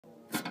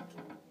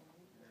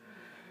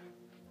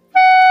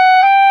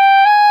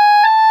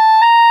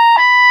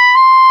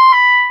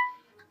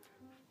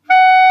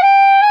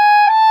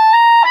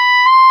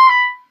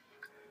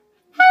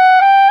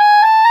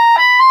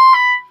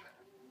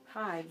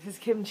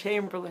Kim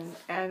Chamberlain,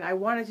 and I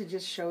wanted to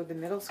just show the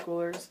middle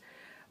schoolers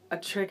a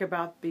trick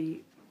about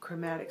the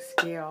chromatic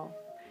scale.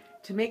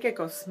 To make it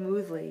go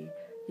smoothly,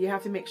 you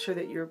have to make sure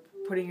that you're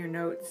putting your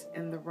notes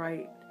in the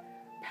right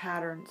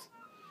patterns.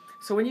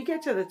 So when you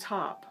get to the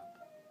top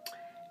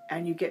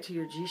and you get to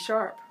your G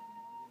sharp,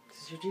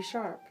 this is your G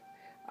sharp,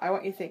 I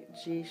want you to think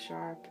G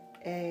sharp,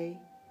 A,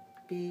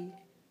 B,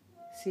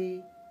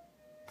 C,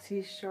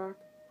 C sharp,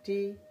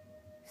 D,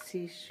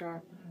 C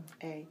sharp,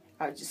 A.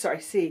 Sorry,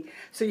 C.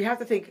 So you have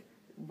to think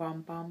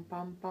bum bum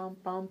bum bum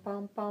bum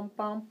bum bum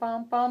bum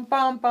bum bum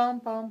bum bum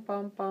bum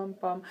bum bum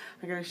bum.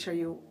 I'm going to show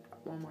you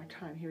one more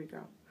time. Here we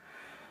go.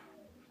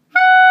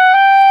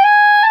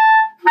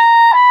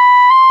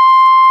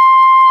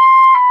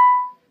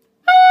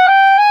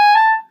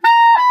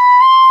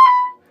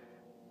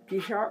 G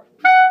sharp,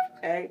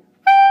 A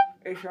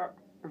sharp,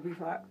 or B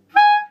flat,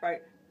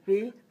 right?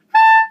 B,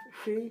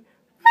 C,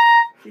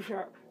 C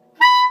sharp,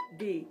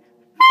 D,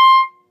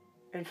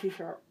 and C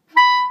sharp.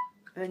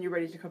 And then you're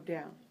ready to come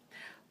down.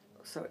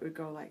 So it would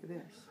go like this.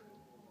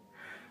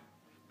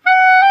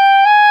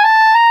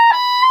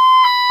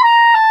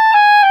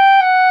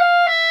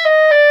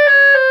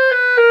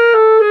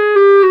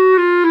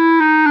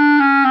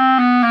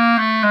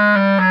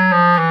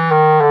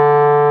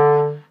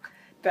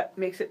 That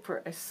makes it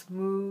for a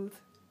smooth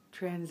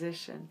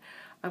transition.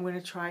 I'm going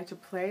to try to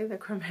play the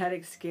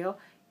chromatic scale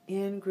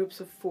in groups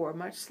of 4,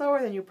 much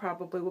slower than you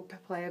probably will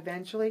play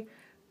eventually,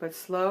 but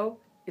slow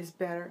is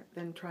better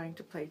than trying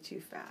to play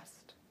too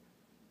fast.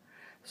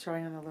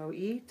 Starting on the low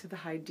E to the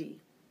high D.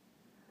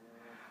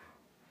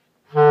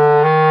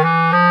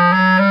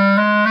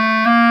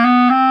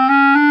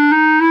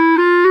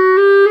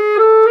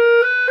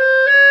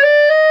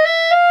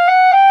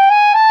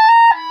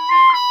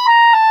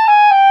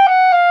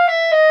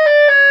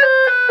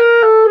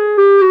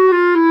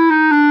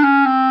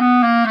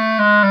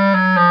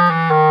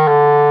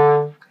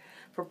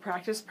 For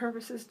practice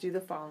purposes, do the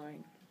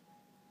following.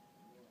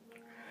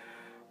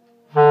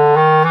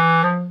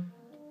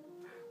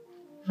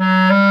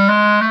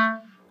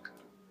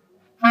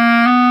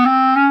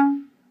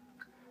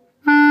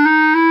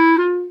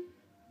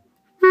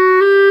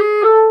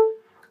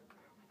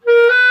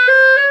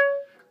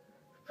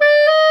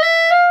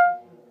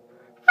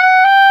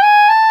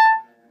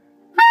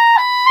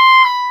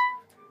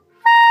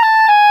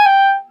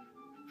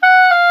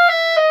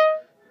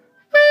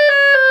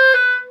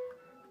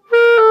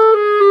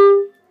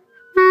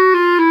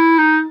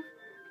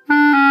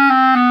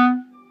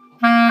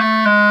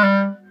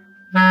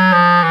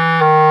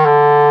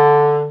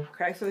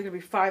 Okay, so there's going to be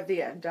 5 at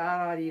the end.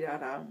 Da, da, dee, da,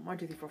 da. 1,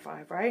 2, 3, 4,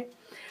 5, right?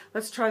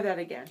 Let's try that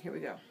again. Here we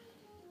go.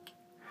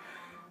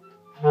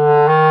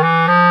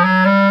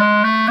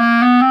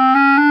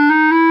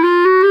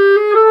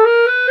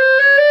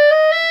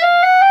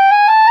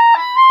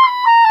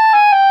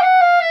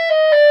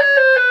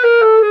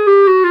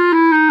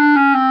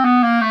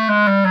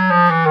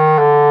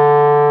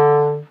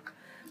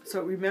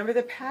 So remember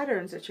the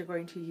patterns that you're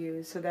going to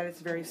use so that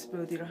it's very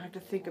smooth. You don't have to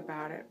think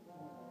about it.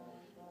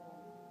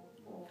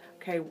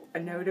 Okay, a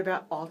note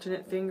about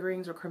alternate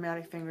fingerings, or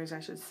chromatic fingerings, I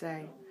should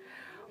say.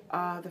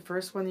 The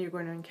first one that you're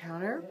going to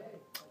encounter,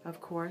 of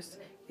course,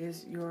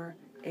 is your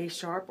A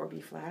sharp, or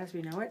B flat as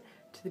we know it,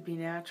 to the B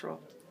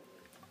natural.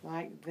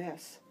 Like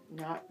this,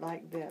 not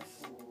like this.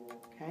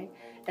 Okay?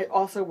 It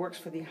also works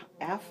for the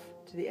F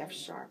to the F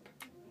sharp.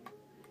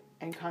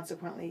 And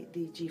consequently,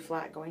 the G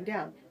flat going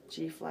down.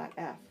 G flat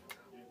F,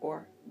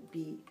 or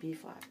B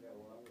flat.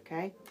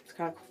 Okay? It's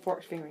kind of like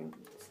forked fingering.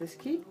 It's this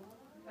key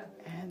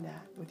and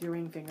that with your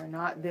ring finger,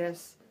 not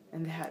this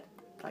and that,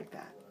 like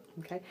that.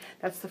 Okay,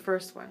 that's the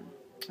first one.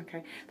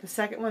 Okay, the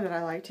second one that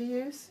I like to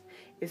use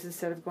is,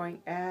 instead of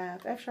going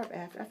F, F sharp,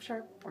 F, F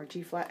sharp, or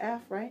G flat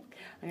F, right?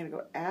 I'm going to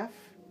go F,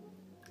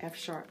 F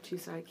sharp, 2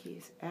 side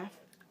keys, F,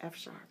 F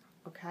sharp.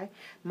 Okay,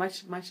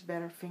 much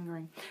better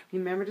fingering.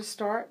 Remember to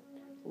start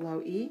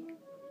low E,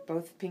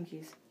 both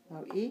pinkies,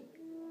 low E,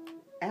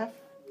 F,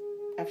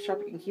 F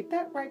sharp. You can keep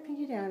that right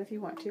pinky down if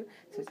you want to.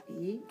 So it's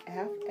E,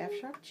 F, F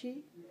sharp, G,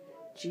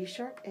 G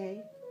sharp,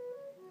 A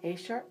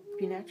sharp,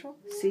 B natural,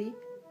 C,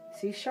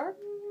 C sharp,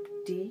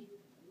 D,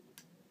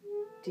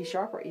 D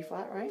sharp or E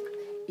flat, right?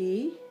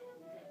 E,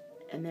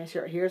 and then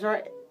here's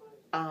our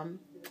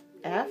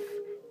F,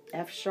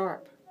 F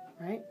sharp,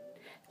 right?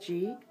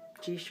 G,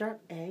 G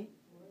sharp, A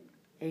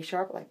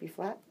sharp like B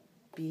flat,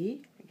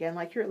 B, again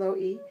like your low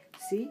E,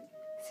 C,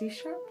 C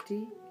sharp,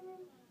 D,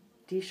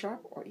 D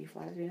sharp or E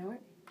flat as we know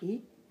it,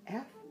 E,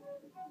 F,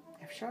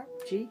 F sharp,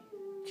 G,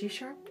 G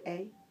sharp,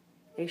 A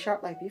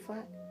sharp like B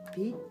flat,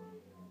 B,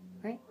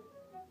 right?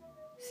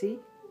 C,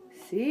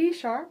 C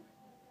sharp,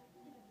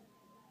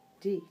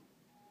 D,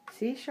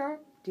 C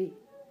sharp, D.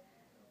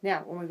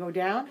 Now, when we go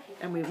down,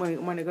 and when we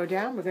want to go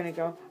down, we're going to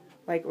go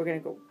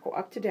go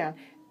up to down.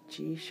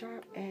 G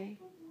sharp, A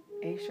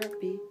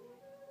sharp, B,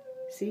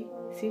 C,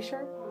 C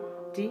sharp,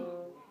 D.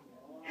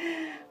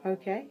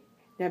 Okay.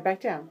 Now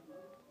back down.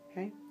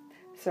 Okay.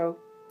 So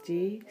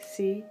D,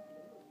 C,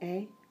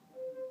 A,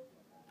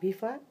 B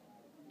flat.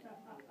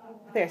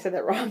 I think I said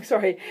that wrong.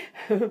 Sorry.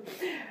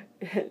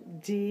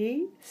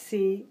 D,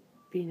 C,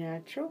 B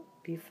natural,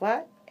 B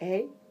flat,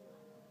 A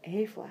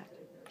flat,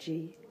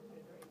 G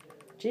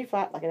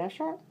flat like an F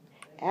sharp,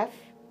 F,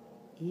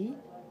 E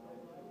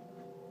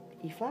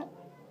flat,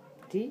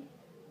 D,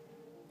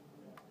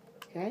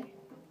 okay,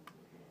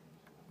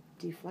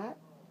 D flat,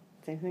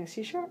 same thing as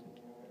C sharp,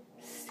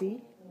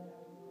 C,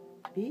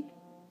 B,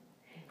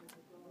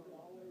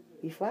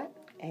 E flat,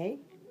 A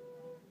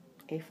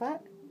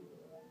flat,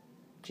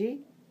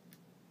 G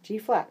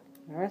flat.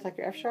 Remember, it's like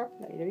your F sharp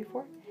that you did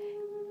before.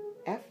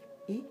 F,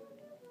 E,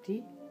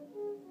 D,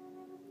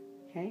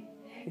 okay,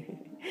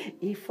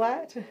 E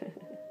flat.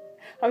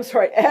 I'm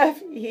sorry,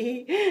 F,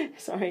 E,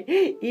 sorry,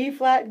 E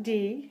flat,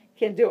 D.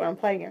 Can't do it when I'm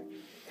playing here.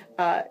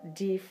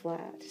 D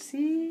flat,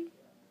 C,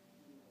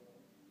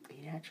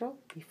 B natural,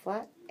 B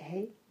flat,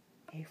 A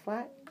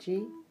flat,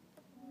 G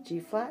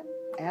flat,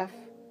 F,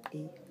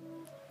 E.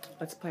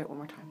 Let's play it one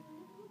more time.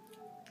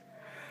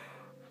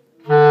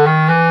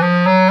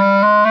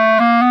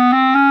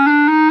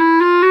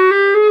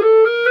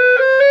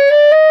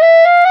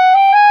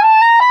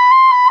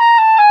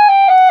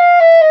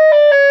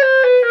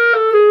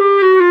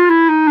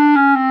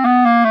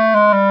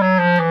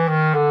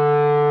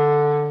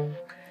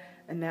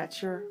 And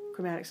that's your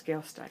chromatic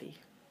scale study.